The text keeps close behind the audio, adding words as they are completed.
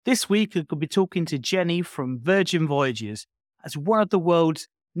This week, we could be talking to Jenny from Virgin Voyages. As one of the world's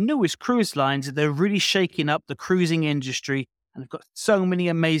newest cruise lines, they're really shaking up the cruising industry and they've got so many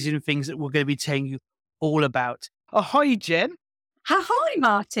amazing things that we're going to be telling you all about. Oh, hi, Jen. Hi,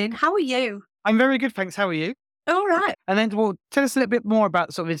 Martin. How are you? I'm very good, thanks. How are you? All right. And then, well, tell us a little bit more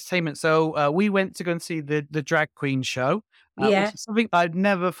about sort of entertainment. So we went to go and see the drag queen show, which Yeah. is something I'd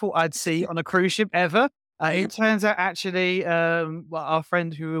never thought I'd see on a cruise ship ever. It turns out actually, our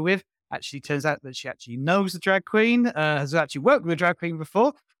friend who we were with actually turns out that she actually knows the drag queen, has actually worked with a drag queen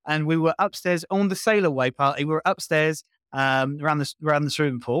before. And we were upstairs on the Sail Away party. We were upstairs around the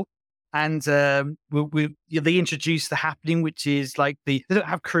swimming pool. And they introduced the happening, which is like they don't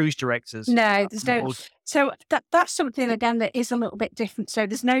have cruise directors. No, there's no. Or- So that's something again that is a little bit different. So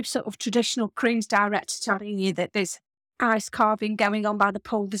there's no sort of traditional cruise director telling you that there's ice carving going on by the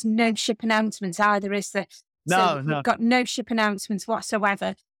pool. There's no ship announcements either, is there? So No. we've got no ship announcements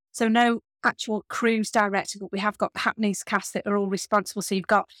whatsoever. So no actual cruise director, but we have got the happenings cast that are all responsible. So you've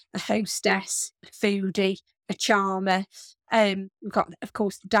got a hostess, a foodie, a charmer. We've got, of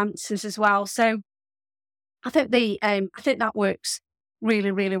course, the dancers as well. So I think that works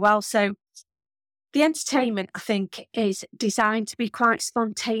really, really well. So the entertainment, I think, is designed to be quite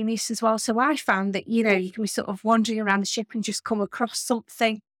spontaneous as well. So I found that, you can be sort of wandering around the ship and just come across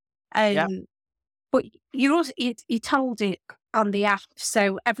something. Yeah. But you told it on the app.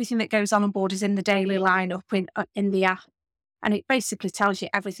 So everything that goes on board is in the daily lineup in the app. And it basically tells you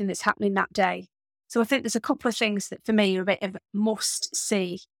everything that's happening that day. So I think there's a couple of things that for me are a bit of must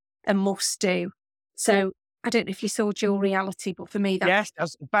see and must do. So I don't know if you saw Dual Reality, but for me, that's Yes, I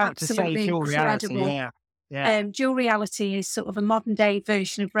was about to say absolutely Dual Reality. incredible. Yeah. Dual Reality is sort of a modern day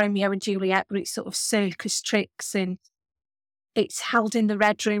version of Romeo and Juliet, but it's sort of circus tricks and it's held in the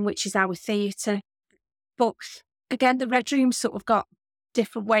Red Room, which is our theatre. But again, the Red Room's sort of got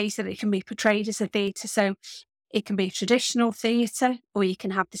different ways that it can be portrayed as a theatre. So it can be a traditional theatre, or you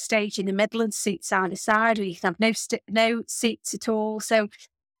can have the stage in the middle and seats side to side, or you can have no seats at all. So,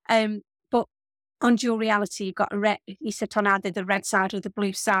 but on Dual Reality, you've got you sit on either the red side or the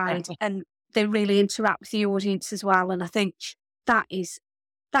blue side, and they really interact with the audience as well. And I think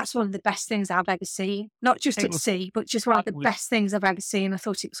that's one of the best things I've ever seen. Not just at sea, but just one of the best things I've ever seen. I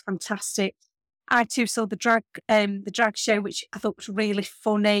thought it was fantastic. I too saw the drag show, which I thought was really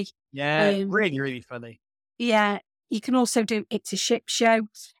funny. Yeah, really, really funny. Yeah, you can also do It's a Ship Show,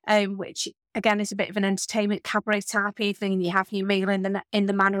 which again is a bit of an entertainment cabaret type evening, and you have your meal in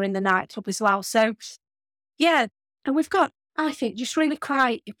the Manor in the nightclub as well. So yeah, and we've got, I think, just really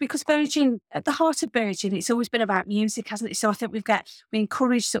quite, because Virgin, at the heart of Virgin, it's always been about music, hasn't it? So I think we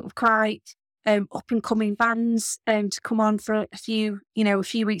encourage sort of quite up and coming bands to come on for a few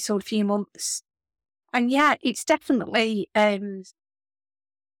weeks or a few months. And yeah, it's definitely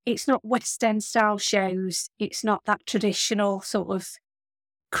it's not West End style shows. It's not that traditional sort of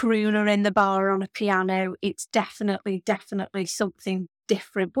crooner in the bar on a piano. It's definitely something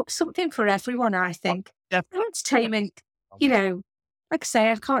different, but something for everyone, I think. Definitely. Entertainment, like I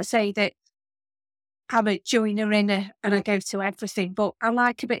say, I can't say that I'm a joiner and I go to everything, but I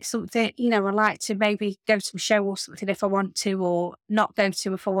like a bit something, I like to maybe go to a show or something if I want to, or not go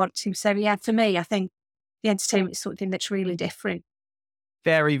to if I want to. So yeah, for me, I think the entertainment is something that's really different.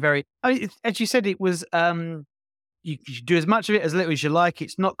 Very, very. As you said, it was. You can do as much of it as little as you like.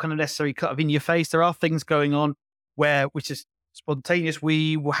 It's not kind of necessarily cut in your face. There are things going on which is spontaneous.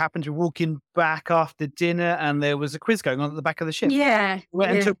 We happened to be walking back after dinner, and there was a quiz going on at the back of the ship. Yeah,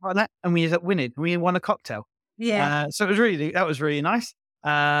 Went and took part in that, and we ended up winning. We won a cocktail. yeah, So that was really nice.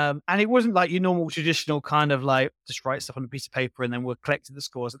 And it wasn't like your normal traditional kind of like just write stuff on a piece of paper and then we're collecting the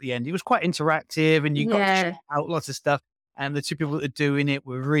scores at the end. It was quite interactive, and you got to shout out lots of stuff. And the two people that are doing it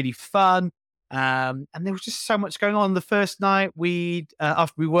were really fun. And there was just so much going on. The first night,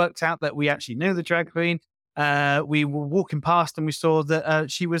 after we worked out that we actually knew the drag queen, we were walking past and we saw that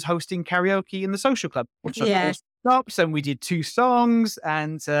she was hosting karaoke in the social club. Stops, and we did 2 songs,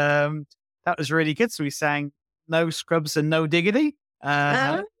 and that was really good. So we sang "No Scrubs and No Diggity."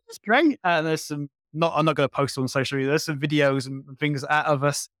 It's great. There's some. I'm not going to post on social media. There's some videos and things out of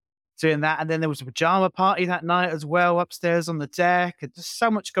us doing that. And then there was a pajama party that night as well upstairs on the deck. And just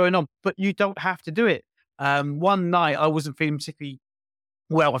so much going on, but you don't have to do it. One night I wasn't feeling particularly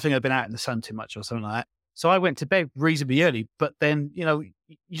well. I think I'd been out in the sun too much or something like that. So I went to bed reasonably early, but then,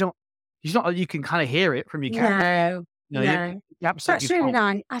 it's not like you can kind of hear it from your camera. No. You absolutely That's really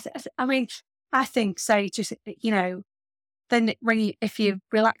can't. nice. I mean, I think so. Just then if you're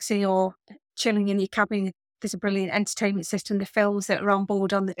relaxing or chilling in your cabin, there's a brilliant entertainment system. The films that are on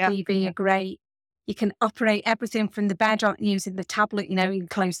board on the TV are great. You can operate everything from the bed on using the tablet. You can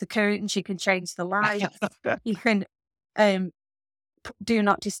close the curtains, you can change the lights, you can do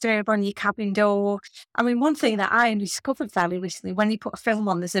not disturb on your cabin door. I mean, one thing that I discovered fairly recently, when you put a film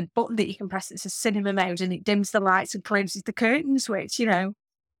on, there's a button that you can press. It's a cinema mode, and it dims the lights and closes the curtains, which,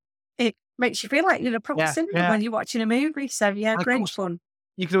 it makes you feel like you're in a proper cinema when you're watching a movie. So, yeah, great fun.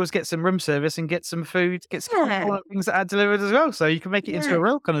 You could always get some room service and get some food, get some things that are delivered as well. So you can make it into a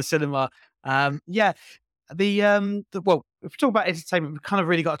real kind of cinema. Well, if we talk about entertainment, we've kind of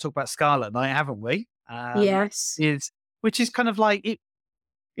really got to talk about Scarlet Night, haven't we? Yes. Which is kind of like it.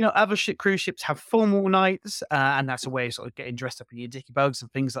 Other cruise ships have formal nights, and that's a way of sort of getting dressed up in your dicky bugs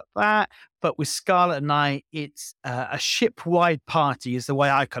and things like that. But with Scarlet Night, it's a ship-wide party is the way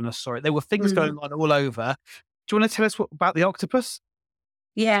I kind of saw it. There were things going on all over. Do you want to tell us about the octopus?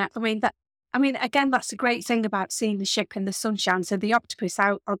 Yeah, again, that's the great thing about seeing the ship in the sunshine. So the octopus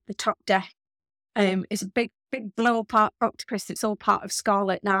out on the top deck is a big blow-apart octopus that's all part of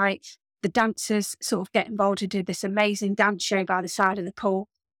Scarlet Night. The dancers sort of get involved and do this amazing dance show by the side of the pool.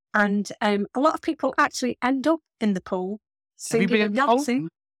 And a lot of people actually end up in the pool singing and dancing.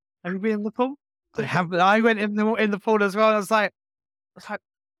 Have you been in the pool? I have. I went in the pool as well. I was like, I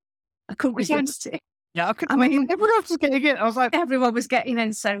couldn't resist it. Yeah, everyone else was getting in. I was like, everyone was getting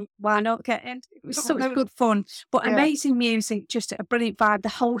in, so why not get in? It was such good fun. But amazing music, just a brilliant vibe. The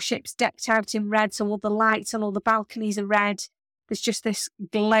whole ship's decked out in red, so all the lights on all the balconies are red. There's just this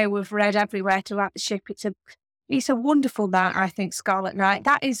glow of red everywhere throughout the ship. It's a wonderful night, I think, Scarlet Night.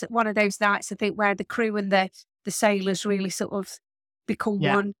 That is one of those nights, I think, where the crew and the sailors really sort of become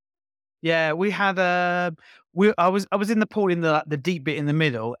one. Yeah, we had I was in the pool in the deep bit in the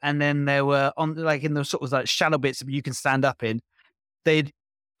middle, and then there were in the sort of like shallow bits that you can stand up in. They'd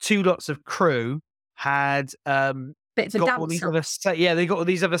two lots of crew had bits of dance. They got all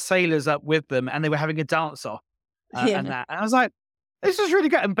these other sailors up with them, and they were having a dance off and that. And I was like, this is really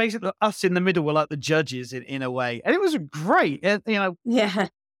good. And basically, us in the middle were like the judges in a way, and it was great. Yeah,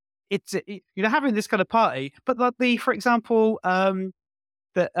 it's having this kind of party, but like for example, some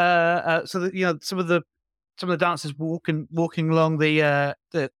of the dancers walking along the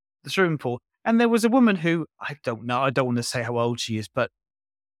swimming pool, and there was a woman who I don't know. I don't want to say how old she is, but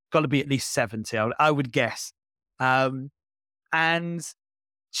got to be at least 70, I would guess. And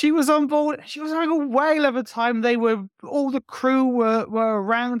she was on board. She was having a whale of a time. All the crew were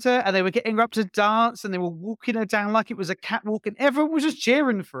around her, and they were getting her up to dance, and they were walking her down like it was a catwalk, and everyone was just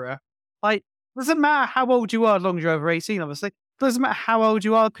cheering for her. Like, doesn't matter how old you are, as long as you're over 18, obviously. Doesn't matter how old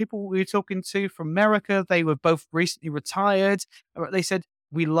you are. People we were talking to from America, they were both recently retired. They said,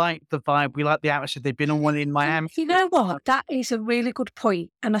 we like the vibe, we like the atmosphere. They've been on one in Miami. You know what? That is a really good point.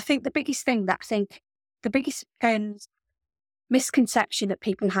 And I think the biggest misconception that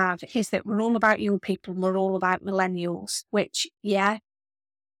people have is that we're all about young people and we're all about millennials, which, we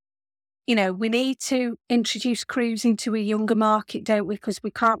need to introduce cruising to a younger market, don't we? Because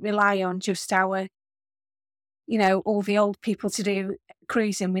we can't rely on just our, all the old people to do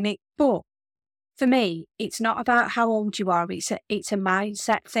cruising. But for me, it's not about how old you are. It's a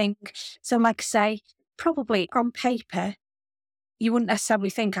mindset thing. So like I say, probably on paper, you wouldn't necessarily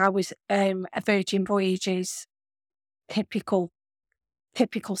think I was a Virgin Voyages typical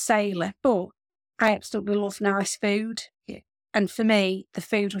sailor, but I absolutely love nice food. And for me, the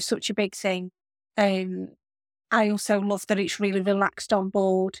food was such a big thing. I also love that it's really relaxed on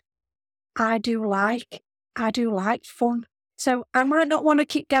board. I do like fun. So I might not want to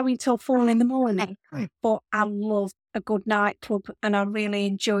keep going till 4 a.m, but I love a good nightclub, and I really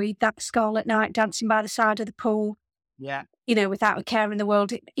enjoyed that Scarlet Night dancing by the side of the pool. Yeah. Without a care in the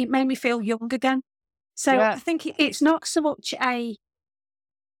world. It made me feel young again. So I think it's not so much a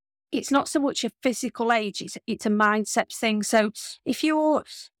physical age, it's a mindset thing. So if you're,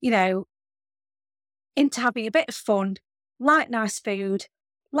 into having a bit of fun, like nice food,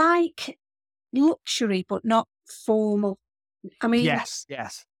 like luxury but not formal. I mean, yes.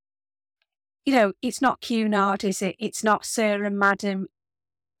 It's not Cunard, is it? It's not Sir and Madam.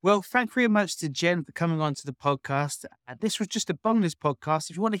 Well, thank you very much to Jen for coming on to the podcast. This was just a bonus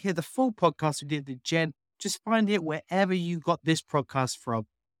podcast. If you want to hear the full podcast we did with Jen, just find it wherever you got this podcast from.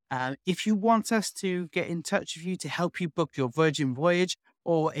 If you want us to get in touch with you to help you book your Virgin Voyage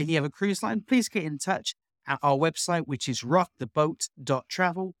or any other cruise line, please get in touch at our website, which is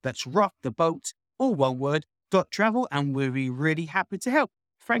rocktheboat.travel. That's rocktheboat, all one word, .travel, and we'll be really happy to help.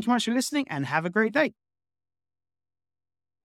 Thanks so much for listening, and have a great day.